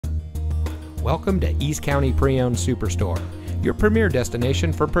Welcome to East County Pre-Owned Superstore, your premier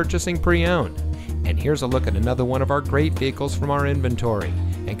destination for purchasing pre-owned. And here's a look at another one of our great vehicles from our inventory,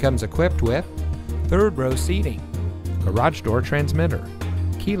 and comes equipped with third row seating, garage door transmitter,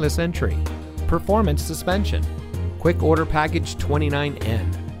 keyless entry, performance suspension, quick order package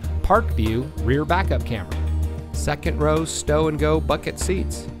 29N, park view rear backup camera, second row stow and go bucket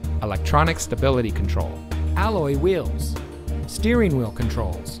seats, electronic stability control, alloy wheels, steering wheel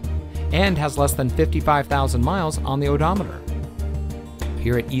controls, and has less than 55,000 miles on the odometer.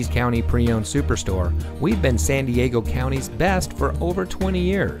 Here at East County Pre-Owned Superstore, we've been San Diego County's best for over 20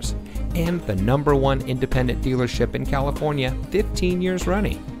 years and the #1 independent dealership in California 15 years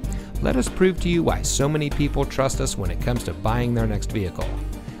running. Let us prove to you why so many people trust us when it comes to buying their next vehicle.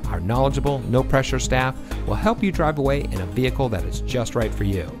 Our knowledgeable, no-pressure staff will help you drive away in a vehicle that is just right for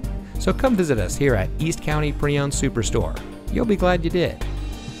you. So come visit us here at East County Pre-Owned Superstore. You'll be glad you did.